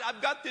 God,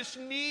 I've got this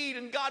need.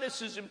 And God,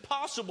 this is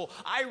impossible.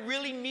 I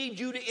really need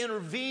you to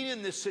intervene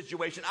in this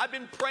situation. I've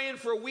been praying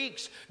for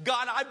weeks.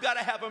 God, I've got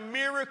to have a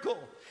miracle.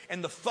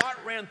 And the thought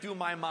ran through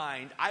my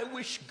mind, I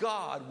wish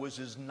God was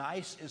as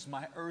nice as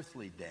my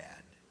earthly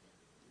dad.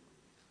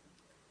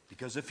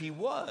 Because if he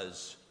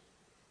was,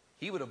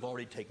 he would have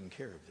already taken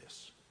care of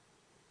this.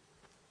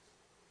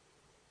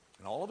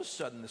 And all of a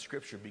sudden, the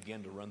scripture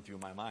began to run through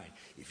my mind.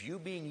 If you,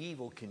 being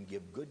evil, can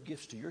give good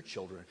gifts to your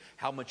children,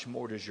 how much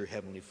more does your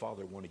heavenly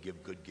Father want to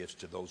give good gifts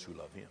to those who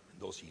love him and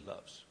those he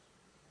loves?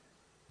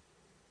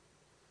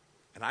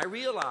 And I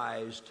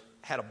realized,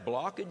 had a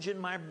blockage in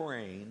my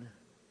brain,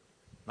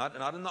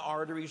 not in the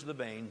arteries or the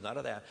veins, not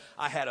of that.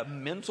 I had a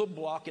mental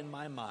block in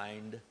my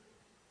mind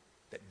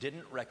that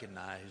didn't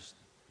recognize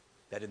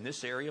that in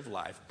this area of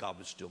life, God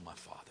was still my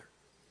Father.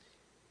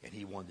 And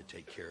he wanted to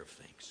take care of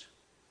things.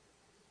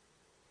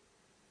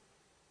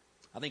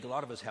 I think a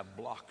lot of us have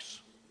blocks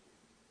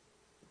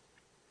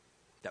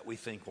that we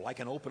think, well, I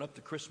can open up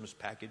the Christmas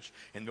package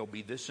and there'll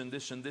be this and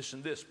this and this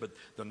and this, but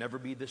there'll never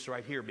be this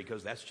right here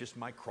because that's just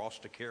my cross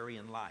to carry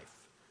in life.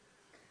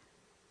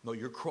 No,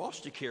 your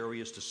cross to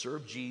carry is to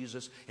serve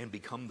Jesus and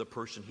become the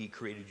person he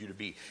created you to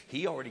be.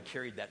 He already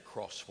carried that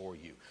cross for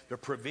you. The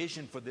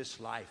provision for this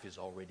life is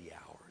already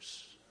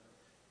ours.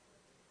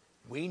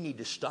 We need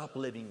to stop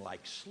living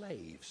like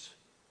slaves.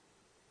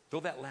 Throw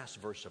that last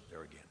verse up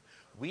there again.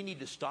 We need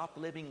to stop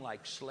living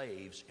like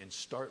slaves and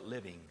start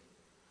living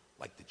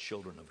like the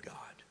children of God.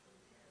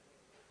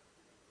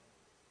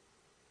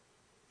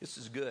 This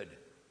is good.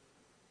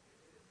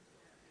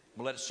 I'm going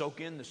to let it soak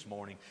in this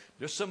morning.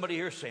 There's somebody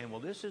here saying, well,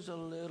 this is a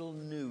little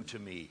new to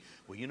me.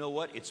 Well, you know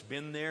what? It's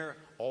been there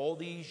all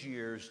these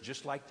years,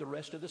 just like the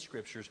rest of the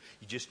scriptures.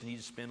 You just need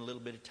to spend a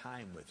little bit of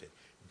time with it.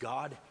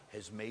 God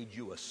has made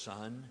you a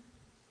son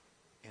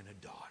and a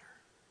daughter.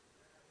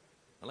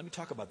 Now, let me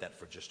talk about that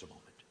for just a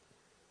moment.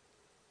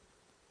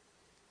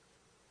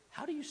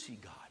 How do you see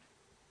God?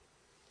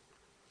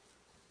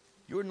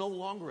 You're no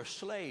longer a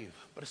slave,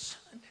 but a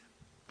son.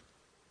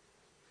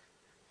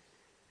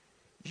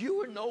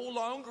 You are no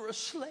longer a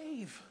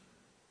slave.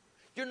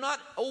 You're not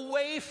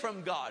away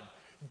from God.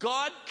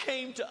 God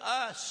came to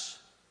us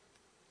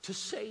to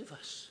save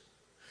us.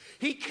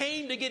 He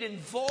came to get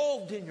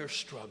involved in your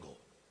struggle.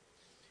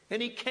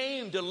 And he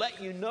came to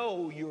let you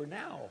know you're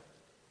now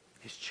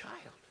his child.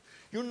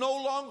 You're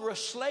no longer a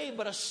slave,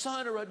 but a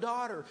son or a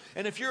daughter.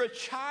 And if you're a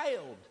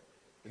child,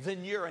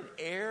 then you're an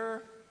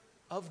heir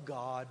of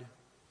God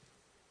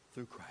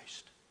through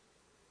Christ.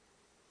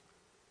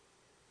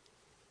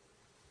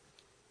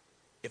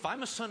 If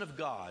I'm a son of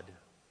God,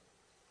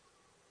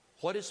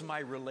 what is my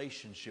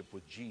relationship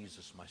with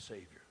Jesus, my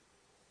Savior?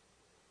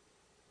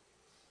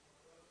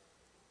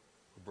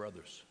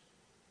 Brothers.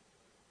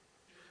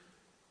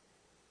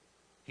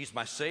 He's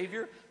my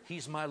Savior,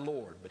 he's my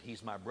Lord, but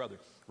he's my brother.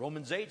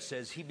 Romans 8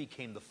 says he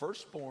became the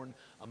firstborn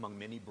among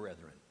many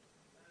brethren.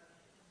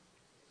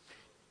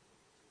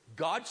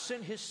 God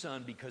sent his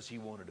son because he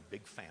wanted a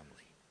big family.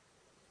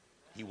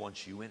 He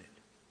wants you in it.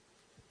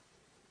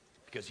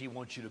 Because he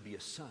wants you to be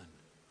a son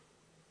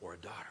or a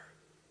daughter.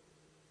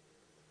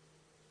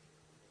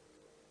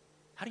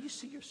 How do you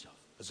see yourself?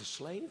 As a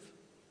slave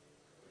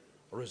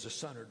or as a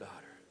son or daughter?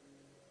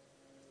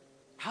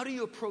 How do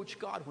you approach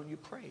God when you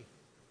pray?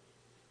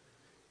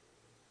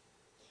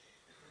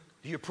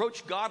 Do you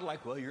approach God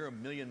like, well, you're a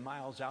million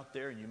miles out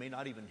there and you may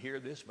not even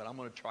hear this, but I'm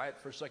going to try it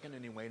for a second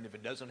anyway, and if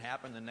it doesn't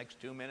happen in the next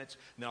 2 minutes,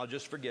 then I'll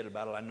just forget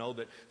about it. I know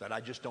that I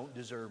just don't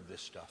deserve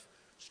this stuff.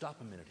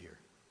 Stop a minute here.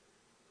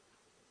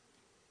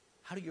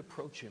 How do you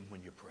approach him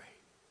when you pray?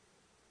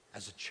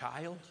 As a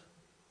child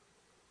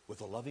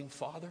with a loving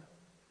father,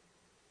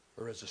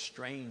 or as a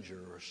stranger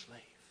or a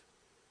slave?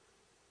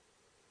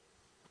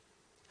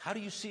 How do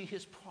you see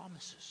his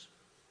promises?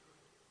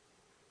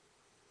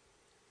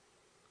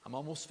 I'm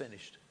almost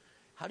finished.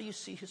 How do you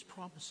see his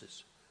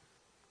promises?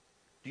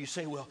 Do you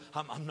say, well,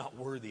 I'm not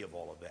worthy of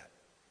all of that?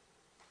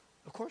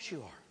 Of course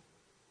you are.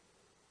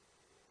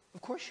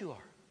 Of course you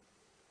are.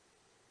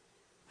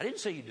 I didn't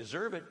say you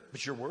deserve it,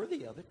 but you're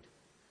worthy of it.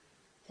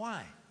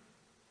 Why?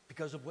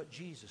 Because of what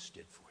Jesus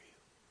did for you.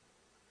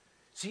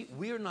 See,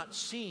 we are not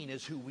seen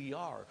as who we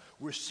are.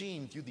 We're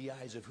seen through the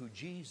eyes of who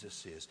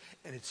Jesus is.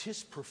 And it's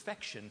his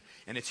perfection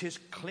and it's his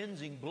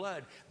cleansing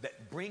blood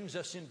that brings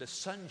us into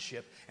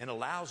sonship and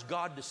allows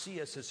God to see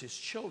us as his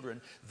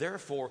children.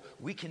 Therefore,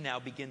 we can now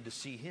begin to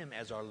see him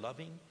as our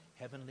loving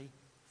heavenly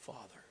Father.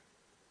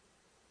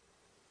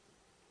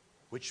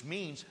 Which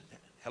means,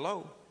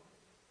 hello,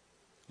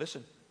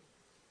 listen,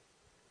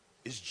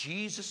 is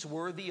Jesus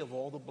worthy of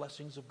all the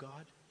blessings of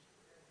God?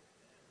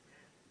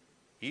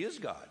 He is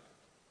God.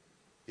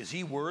 Is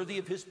he worthy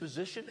of his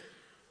position?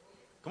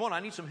 Come on, I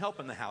need some help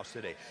in the house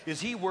today. Is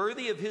he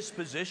worthy of his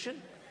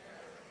position?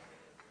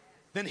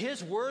 Then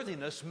his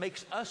worthiness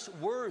makes us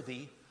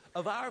worthy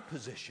of our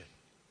position.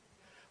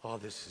 Oh,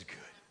 this is good.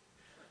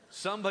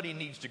 Somebody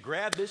needs to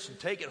grab this and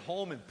take it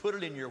home and put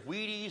it in your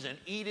Wheaties and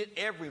eat it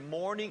every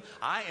morning.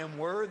 I am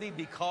worthy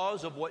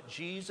because of what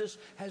Jesus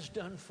has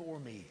done for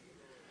me.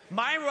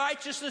 My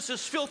righteousness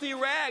is filthy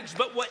rags,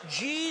 but what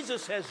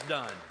Jesus has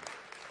done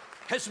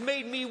has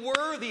made me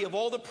worthy of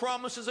all the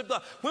promises of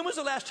God. When was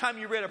the last time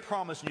you read a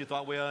promise and you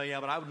thought, well,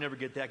 yeah, but I would never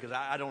get that because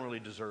I don't really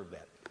deserve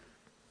that?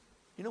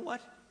 You know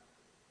what?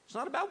 It's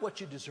not about what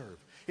you deserve.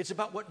 It's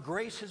about what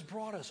grace has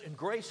brought us. And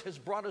grace has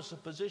brought us a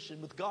position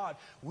with God.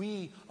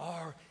 We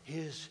are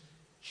His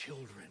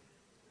children.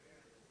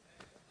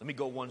 Let me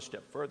go one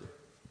step further.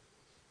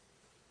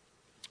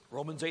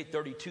 Romans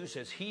 8:32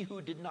 says, He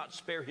who did not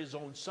spare His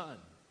own Son,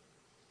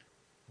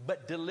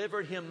 but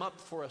delivered Him up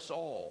for us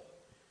all,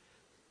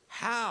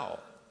 how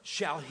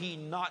shall He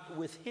not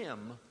with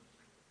Him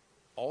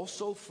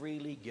also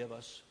freely give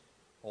us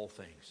all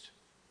things?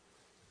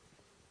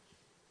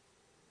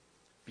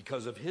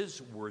 Because of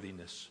His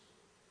worthiness,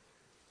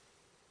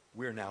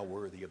 we're now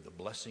worthy of the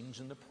blessings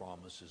and the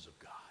promises of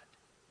God.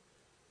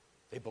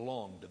 They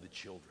belong to the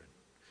children.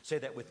 Say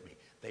that with me.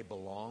 They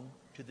belong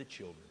to the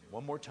children.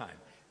 One more time.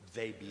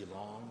 They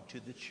belong to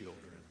the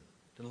children.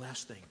 And the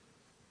last thing.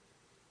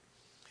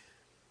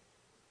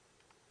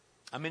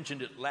 I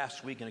mentioned it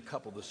last week in a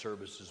couple of the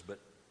services, but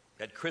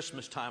at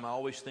Christmas time I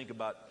always think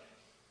about,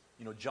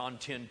 John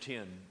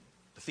 10:10.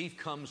 The thief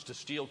comes to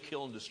steal,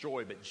 kill, and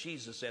destroy, but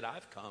Jesus said,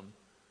 I've come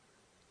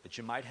that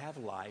you might have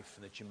life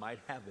and that you might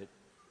have it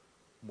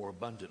more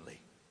abundantly.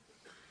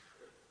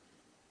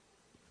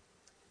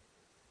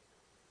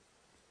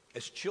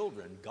 As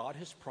children, God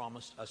has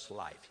promised us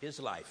life,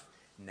 His life,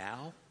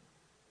 now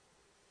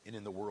and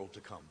in the world to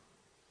come.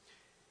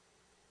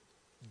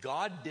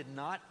 God did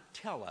not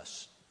tell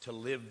us to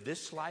live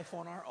this life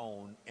on our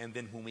own, and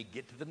then when we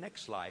get to the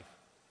next life,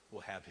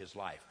 we'll have His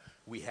life.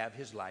 We have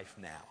His life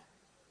now.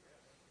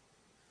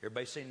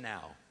 Everybody say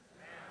now.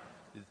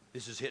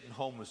 This is hitting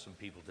home with some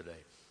people today.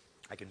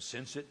 I can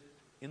sense it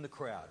in the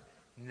crowd.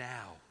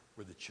 Now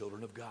we're the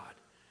children of God.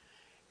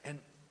 And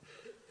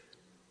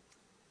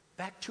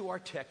back to our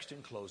text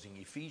in closing,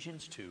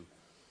 Ephesians 2.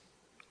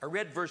 I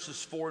read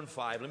verses 4 and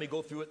 5. Let me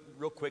go through it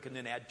real quick and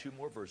then add 2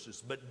 more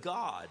verses. But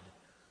God,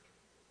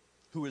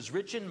 who is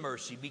rich in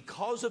mercy,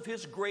 because of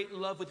His great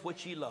love with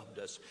which He loved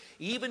us,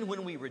 even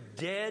when we were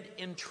dead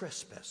in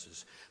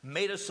trespasses,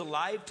 made us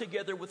alive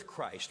together with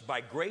Christ. By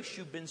grace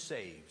you've been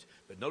saved.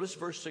 But notice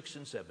verse 6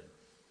 and 7.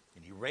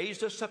 And He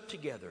raised us up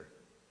together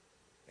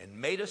and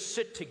made us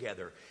sit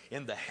together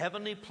in the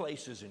heavenly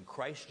places in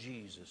Christ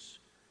Jesus,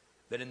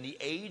 that in the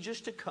ages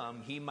to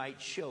come He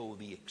might show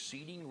the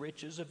exceeding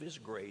riches of His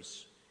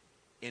grace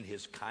in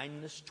His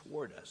kindness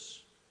toward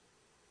us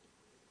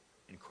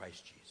in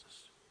Christ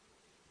Jesus.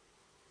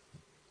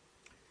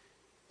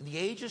 In the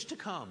ages to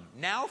come,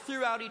 now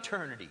throughout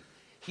eternity,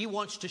 He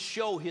wants to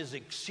show His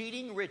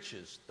exceeding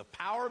riches, the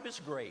power of His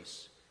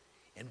grace,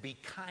 and be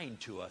kind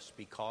to us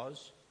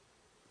because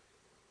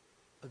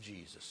of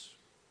Jesus.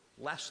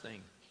 Last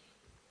thing.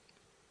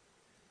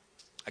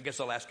 I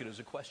guess I'll ask it as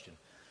a question.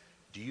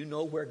 Do you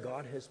know where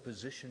God has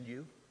positioned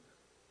you?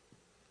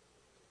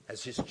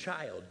 As His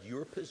child,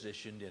 you're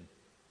positioned in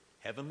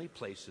heavenly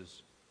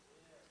places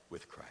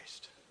with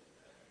Christ.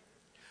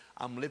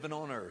 I'm living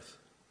on earth,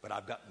 but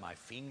I've got my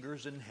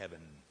fingers in heaven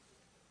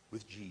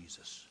with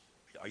Jesus.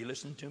 Are you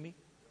listening to me?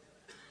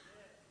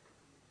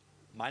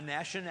 My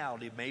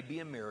nationality may be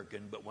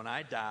American, but when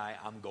I die,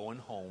 I'm going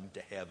home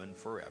to heaven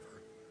forever.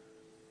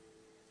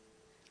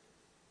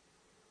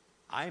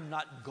 I'm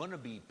not going to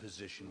be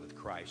positioned with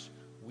Christ.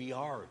 We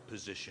are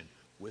positioned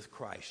with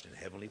Christ in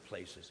heavenly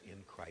places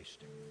in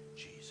Christ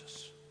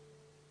Jesus.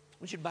 I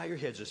want you to bow your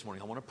heads this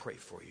morning. I want to pray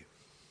for you.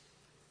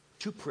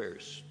 2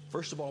 prayers.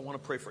 First of all, I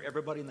want to pray for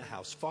everybody in the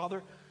house.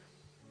 Father,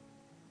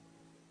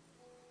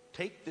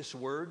 take this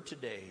word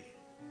today.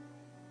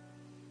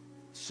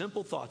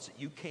 Simple thoughts that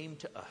you came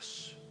to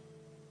us.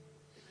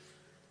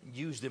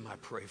 Use them, I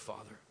pray,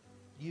 Father.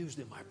 Use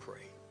them, I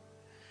pray.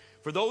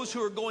 For those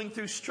who are going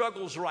through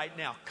struggles right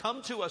now,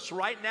 come to us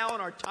right now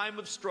in our time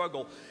of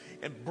struggle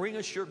and bring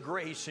us your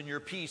grace and your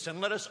peace, and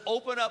let us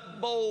open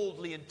up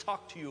boldly and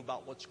talk to you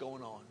about what's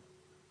going on.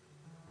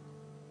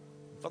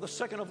 Father,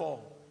 second of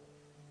all,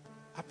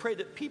 I pray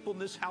that people in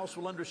this house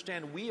will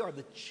understand we are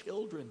the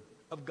children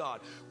of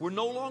God. We're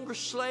no longer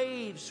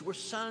slaves. We're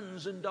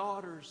sons and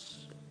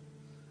daughters.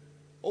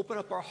 Open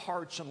up our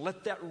hearts and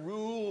let that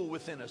rule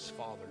within us,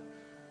 Father.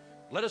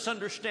 Let us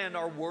understand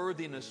our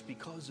worthiness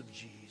because of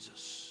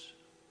Jesus.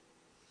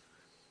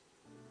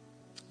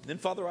 Then,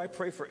 Father, I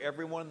pray for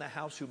everyone in the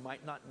house who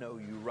might not know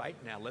you right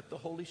now. Let the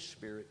Holy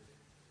Spirit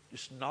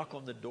just knock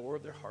on the door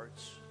of their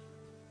hearts,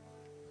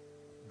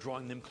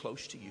 drawing them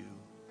close to you.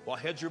 While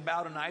heads are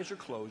bowed and eyes are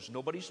closed,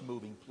 nobody's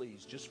moving,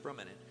 please, just for a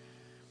minute.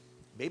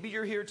 Maybe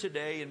you're here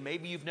today and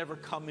maybe you've never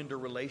come into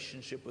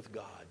relationship with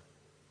God.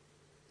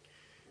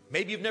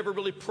 Maybe you've never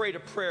really prayed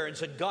a prayer and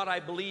said, God, I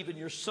believe in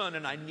your Son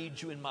and I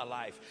need you in my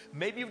life.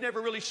 Maybe you've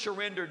never really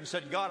surrendered and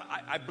said, God,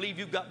 I believe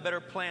you've got better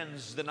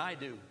plans than I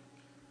do.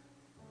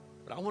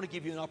 But I want to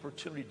give you an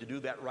opportunity to do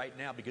that right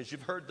now, because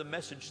you've heard the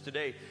message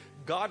today.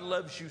 God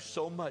loves you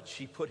so much,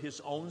 He put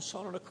His own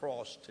Son on a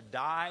cross to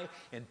die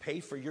and pay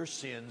for your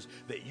sins,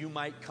 that you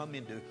might come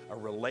into a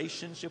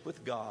relationship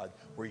with God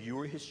where you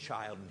are His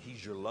child and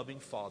He's your loving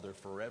Father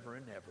forever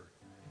and ever.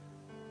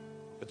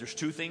 But there's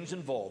two things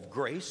involved: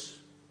 grace,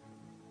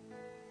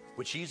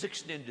 which He's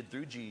extended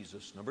through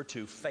Jesus. Number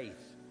two,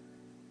 faith,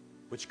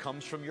 which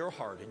comes from your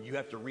heart, and you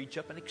have to reach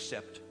up and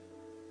accept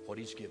what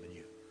He's given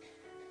you.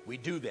 We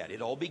do that.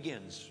 It all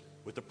begins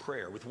with a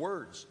prayer, with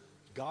words.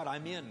 God,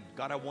 I'm in.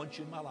 God, I want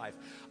you in my life.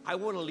 I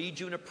want to lead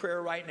you in a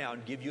prayer right now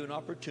and give you an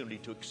opportunity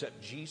to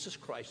accept Jesus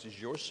Christ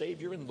as your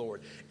Savior and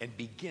Lord and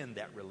begin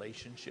that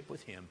relationship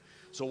with Him.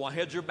 So while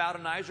heads are bowed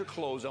and eyes are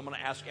closed, I'm going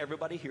to ask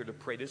everybody here to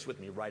pray this with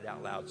me right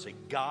out loud. Say,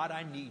 God,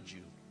 I need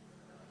you.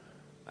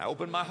 I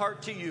open my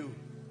heart to you.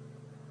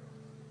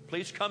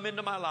 Please come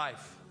into my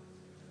life.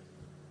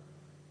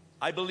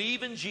 I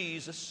believe in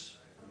Jesus.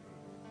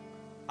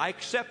 I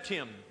accept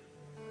Him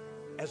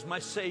as my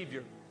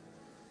Savior.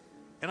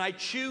 And I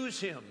choose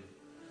Him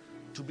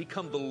to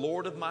become the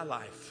Lord of my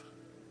life.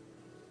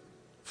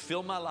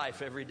 Fill my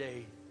life every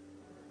day.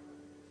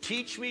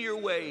 Teach me your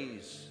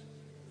ways.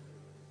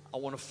 I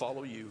want to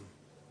follow you.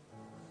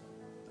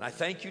 And I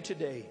thank you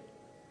today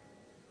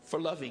for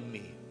loving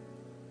me,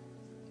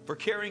 for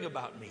caring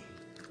about me,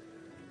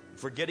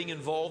 for getting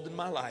involved in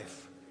my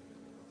life.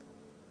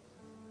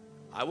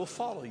 I will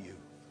follow you.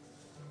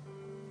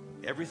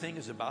 Everything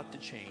is about to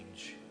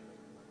change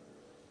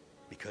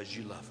because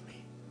you love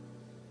me.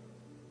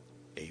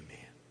 Amen.